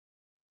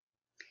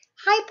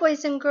Hi,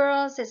 boys and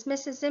girls. It's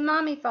Mrs. and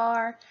Mommy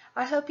Var.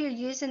 I hope you're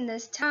using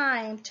this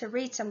time to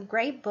read some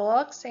great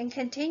books and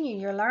continue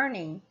your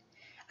learning.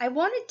 I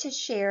wanted to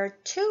share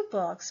two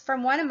books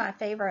from one of my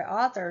favorite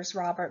authors,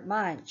 Robert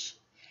Munsch.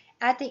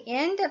 At the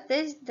end of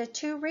the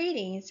two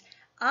readings,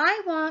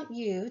 I want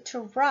you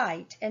to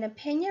write an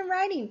opinion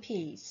writing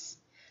piece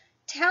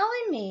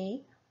telling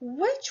me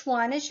which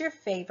one is your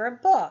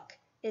favorite book.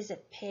 Is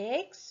it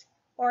Pigs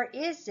or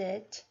is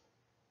it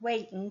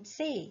Wait and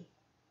See?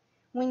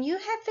 When you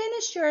have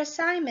finished your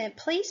assignment,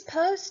 please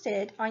post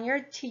it on your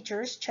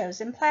teacher's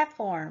chosen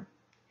platform.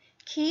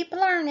 Keep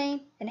learning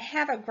and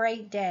have a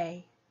great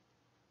day.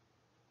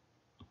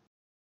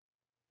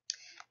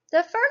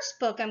 The first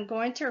book I'm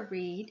going to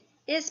read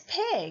is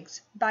Pigs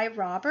by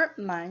Robert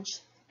Munsch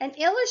and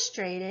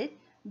illustrated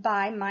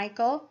by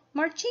Michael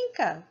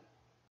Marchenko.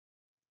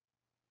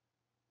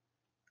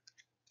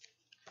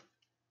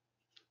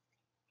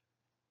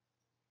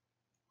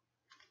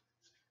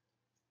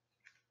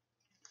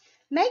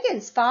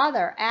 Megan's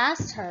father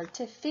asked her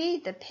to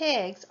feed the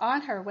pigs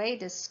on her way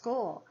to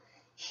school.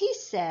 He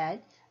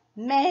said,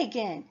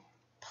 "Megan,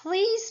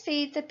 please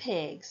feed the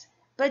pigs,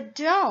 but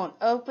don't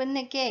open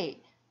the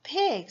gate.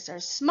 Pigs are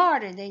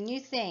smarter than you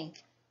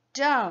think.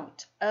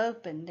 Don't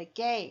open the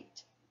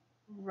gate."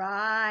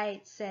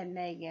 "Right," said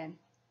Megan.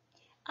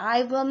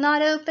 "I will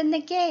not open the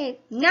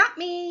gate. Not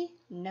me.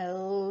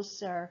 No,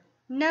 sir.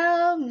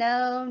 No,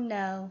 no,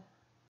 no."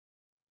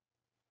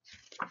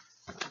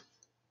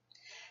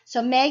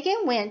 So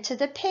Megan went to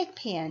the pig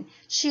pen.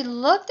 She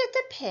looked at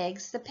the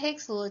pigs. The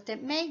pigs looked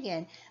at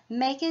Megan.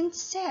 Megan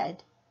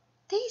said,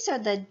 "These are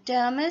the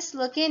dumbest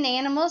looking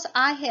animals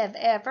I have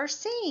ever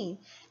seen.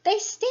 They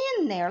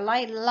stand there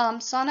like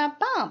lumps on a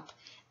bump.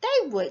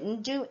 They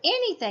wouldn't do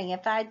anything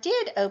if I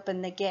did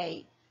open the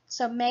gate."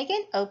 So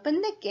Megan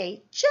opened the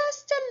gate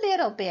just a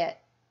little bit.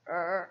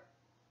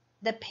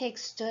 The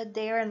pigs stood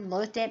there and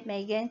looked at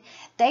Megan.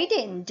 They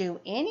didn't do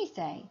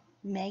anything.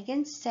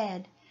 Megan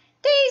said,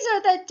 "These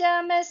are the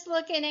dumbest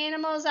looking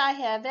animals I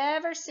have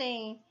ever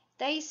seen.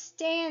 They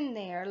stand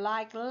there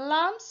like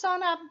lumps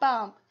on a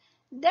bump.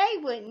 They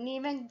wouldn't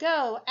even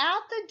go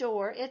out the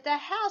door if the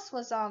house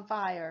was on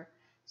fire."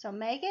 So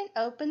Megan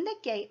opened the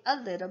gate a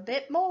little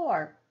bit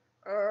more.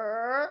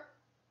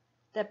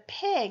 The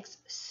pigs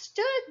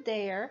stood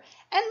there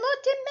and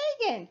looked at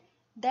Megan.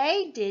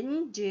 They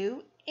didn't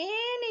do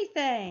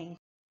anything.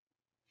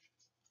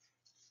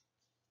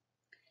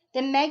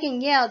 Then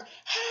Megan yelled,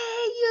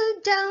 "Hey,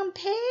 you dumb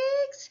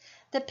pigs!"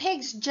 The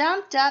pigs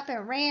jumped up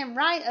and ran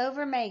right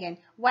over Megan.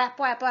 Whap,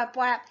 whap, whap,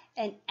 whap,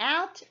 and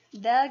out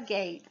the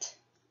gate.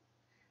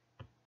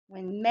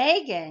 When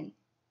Megan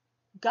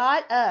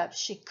got up,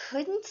 she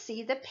couldn't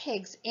see the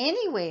pigs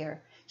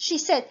anywhere. She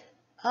said,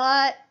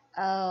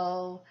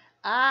 "Uh-oh,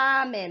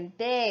 I'm in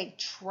big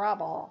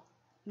trouble.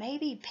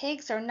 Maybe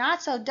pigs are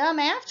not so dumb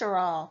after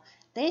all."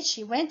 Then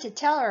she went to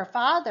tell her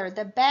father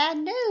the bad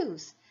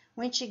news.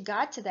 When she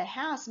got to the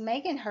house,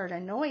 Megan heard a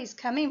noise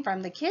coming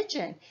from the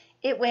kitchen.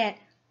 It went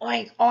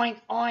oink,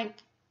 oink, oink.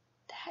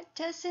 "That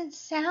doesn't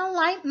sound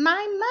like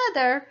my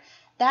mother.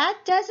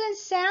 That doesn't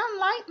sound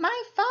like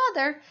my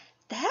father.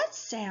 That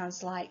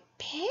sounds like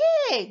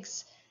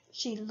pigs."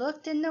 She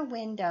looked in the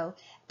window.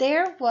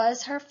 There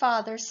was her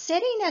father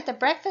sitting at the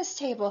breakfast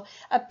table.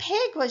 A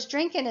pig was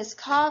drinking his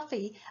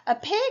coffee. A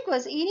pig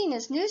was eating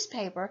his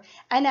newspaper.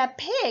 And a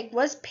pig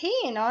was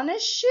peeing on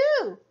his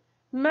shoe.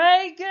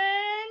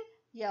 "Megan,"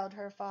 yelled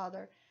her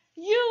father,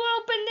 "you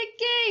open the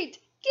gate.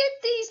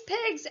 Get these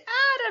pigs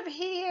out of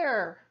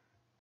here."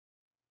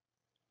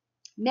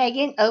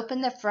 Megan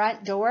opened the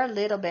front door a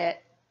little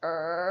bit.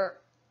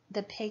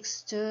 The pig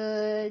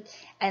stood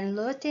and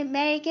looked at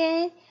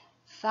Megan.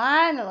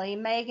 Finally,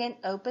 Megan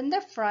opened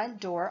the front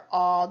door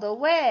all the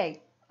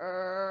way.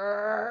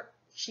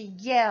 She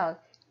yelled,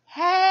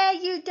 "Hey,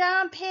 you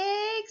dumb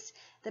pigs!"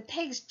 The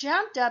pigs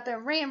jumped up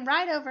and ran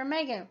right over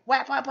Megan.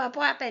 Whap, whap, whap,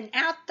 whap, and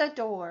out the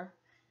door.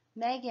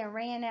 Megan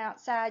ran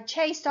outside,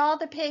 chased all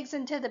the pigs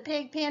into the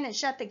pig pen, and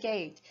shut the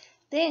gate.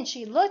 Then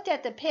she looked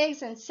at the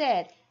pigs and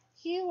said,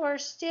 "You are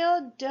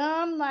still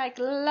dumb like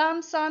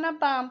lumps on a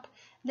bump."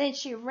 Then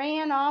she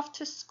ran off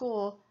to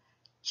school.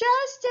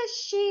 Just as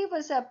she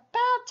was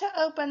about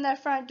to open the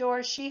front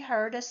door, she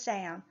heard a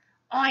sound.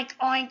 Oink,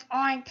 oink,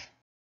 oink.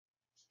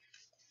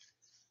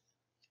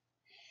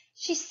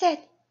 She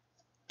said,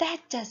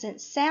 "That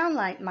doesn't sound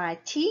like my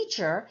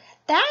teacher.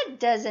 That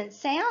doesn't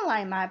sound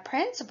like my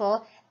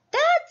principal.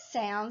 That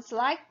sounds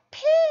like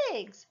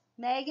pigs."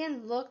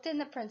 Megan looked in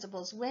the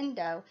principal's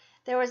window.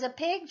 There was a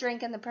pig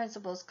drinking the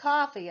principal's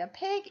coffee. A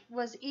pig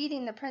was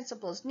eating the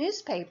principal's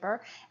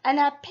newspaper. And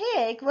a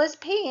pig was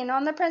peeing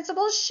on the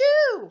principal's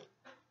shoe.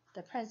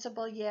 The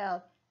principal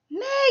yelled,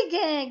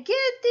 "Megan,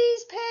 get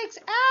these pigs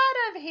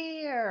out of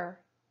here."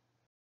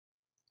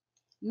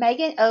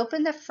 Megan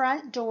opened the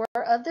front door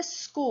of the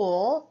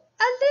school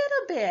a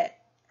little bit.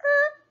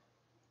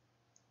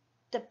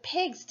 The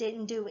pigs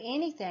didn't do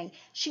anything.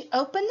 She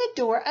opened the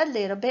door a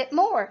little bit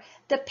more.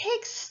 The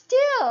pigs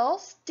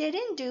still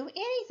didn't do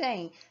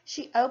anything.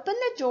 She opened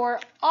the door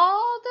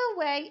all the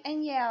way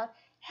and yelled,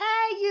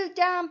 Hey, you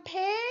dumb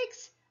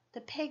pigs!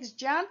 The pigs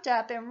jumped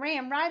up and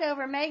ran right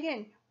over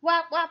Megan.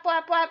 Whop, whop,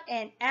 whop, whop,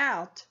 and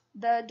out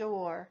the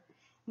door.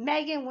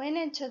 Megan went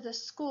into the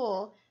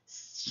school.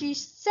 She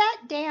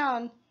sat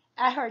down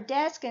at her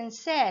desk and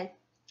said,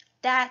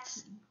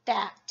 "That's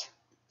that.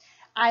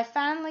 I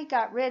finally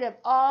got rid of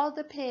all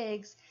the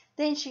pigs."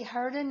 Then she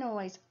heard a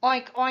noise.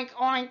 Oink, oink,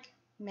 oink.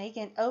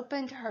 Megan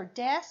opened her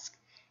desk,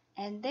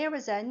 and there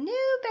was a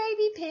new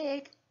baby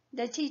pig.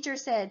 The teacher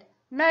said,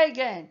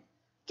 "Megan,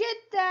 get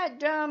that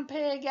dumb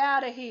pig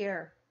out of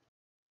here."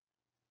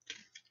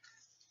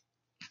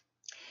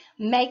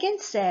 Megan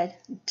said,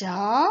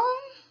 "Dumb?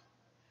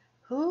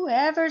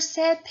 Whoever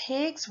said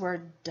pigs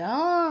were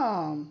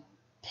dumb?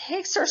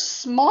 Pigs are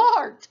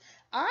smart.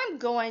 I'm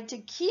going to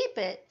keep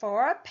it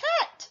for a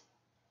pet."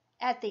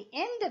 At the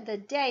end of the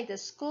day, the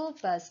school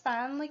bus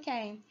finally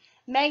came.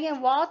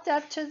 Megan walked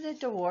up to the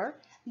door,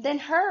 then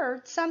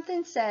heard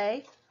something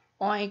say,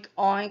 "Oink,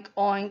 oink,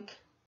 oink."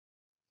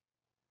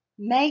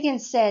 Megan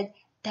said,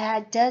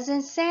 "That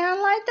doesn't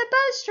sound like the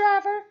bus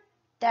driver.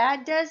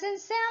 That doesn't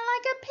sound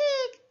like a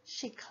pig."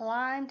 She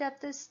climbed up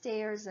the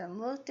stairs and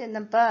looked in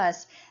the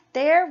bus.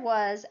 There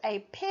was a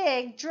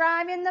pig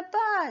driving the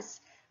bus,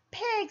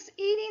 pigs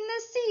eating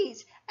the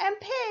seats, and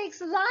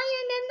pigs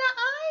lying in the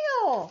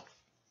aisle.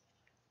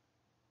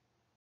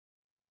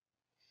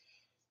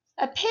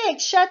 A pig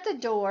shut the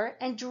door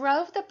and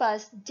drove the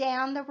bus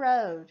down the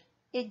road.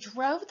 It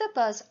drove the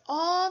bus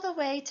all the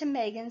way to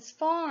Megan's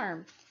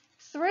farm,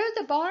 through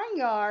the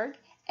barnyard,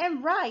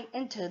 and right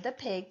into the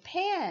pig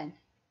pen.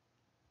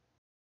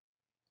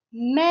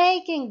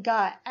 Megan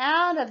got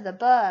out of the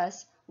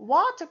bus,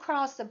 walked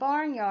across the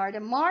barnyard,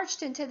 and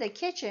marched into the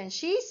kitchen.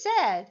 She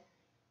said,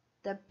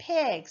 "The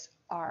pigs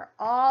are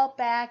all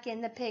back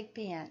in the pig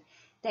pen.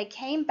 They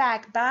came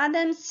back by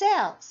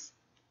themselves.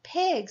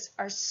 Pigs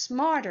are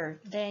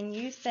smarter than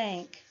you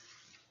think."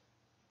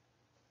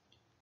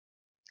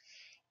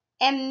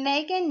 And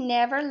Megan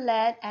never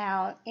let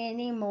out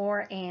any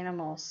more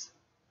animals.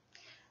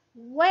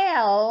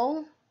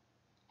 Well,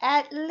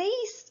 at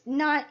least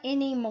not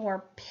any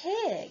more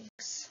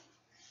pigs.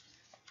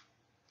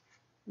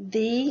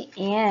 The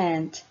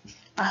end.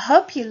 I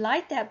hope you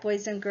liked that,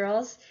 boys and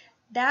girls.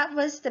 That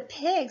was The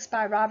Pigs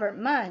by Robert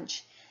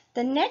Munsch.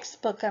 The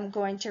next book I'm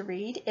going to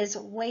read is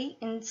Wait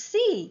and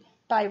See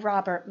by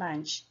Robert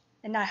Munsch,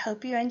 and I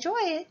hope you enjoy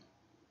it.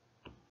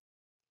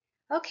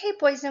 Okay,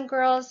 boys and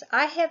girls,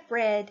 I have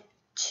read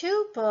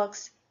 2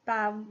 books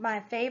by my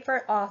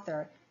favorite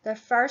author. The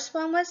first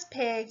one was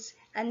Pigs,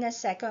 and the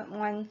second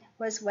one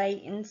was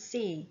Wait and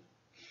See.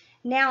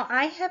 Now,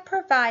 I have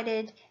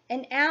provided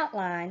an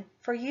outline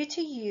for you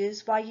to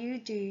use while you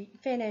do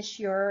finish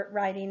your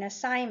writing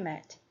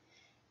assignment.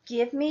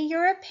 Give me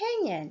your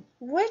opinion.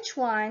 Which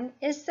one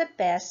is the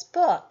best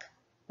book?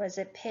 Was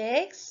it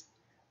Pigs,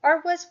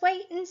 or was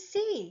Wait and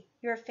See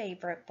your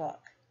favorite book?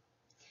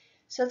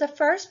 So the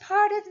first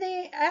part of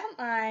the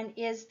outline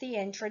is the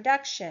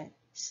introduction.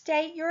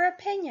 State your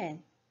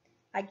opinion.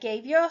 I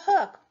gave you a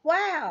hook.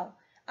 Wow,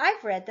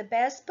 I've read the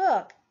best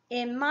book.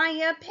 In my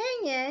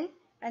opinion,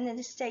 and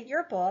then state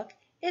your book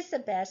is the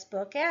best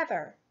book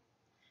ever.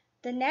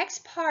 The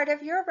next part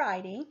of your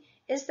writing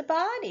is the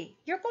body.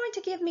 You're going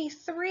to give me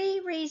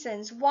 3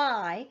 reasons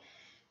why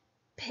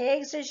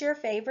Pigs is your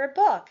favorite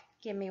book.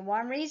 Give me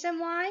 1 reason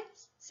why,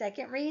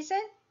 2nd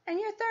reason, and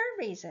your 3rd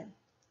reason.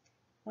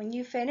 When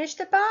you finish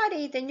the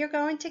body, then you're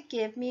going to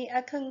give me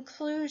a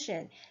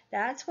conclusion.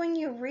 That's when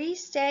you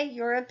restate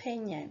your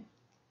opinion.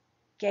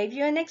 Gave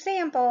you an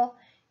example.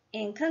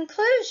 In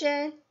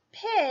conclusion,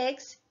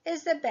 Pigs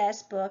is the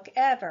best book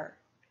ever.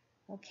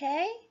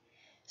 Okay?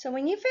 So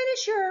when you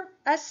finish your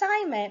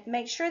assignment,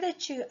 make sure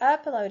that you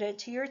upload it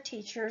to your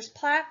teacher's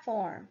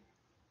platform.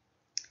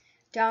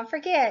 Don't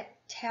forget,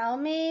 tell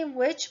me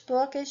which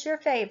book is your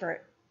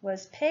favorite.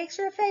 Was Pigs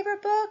your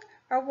favorite book,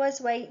 or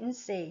was Wait and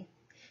See?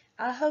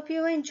 I hope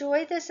you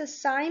enjoyed this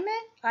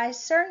assignment. I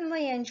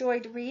certainly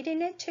enjoyed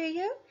reading it to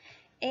you,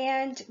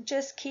 and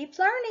just keep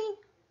learning.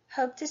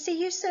 Hope to see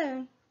you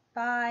soon.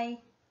 Bye.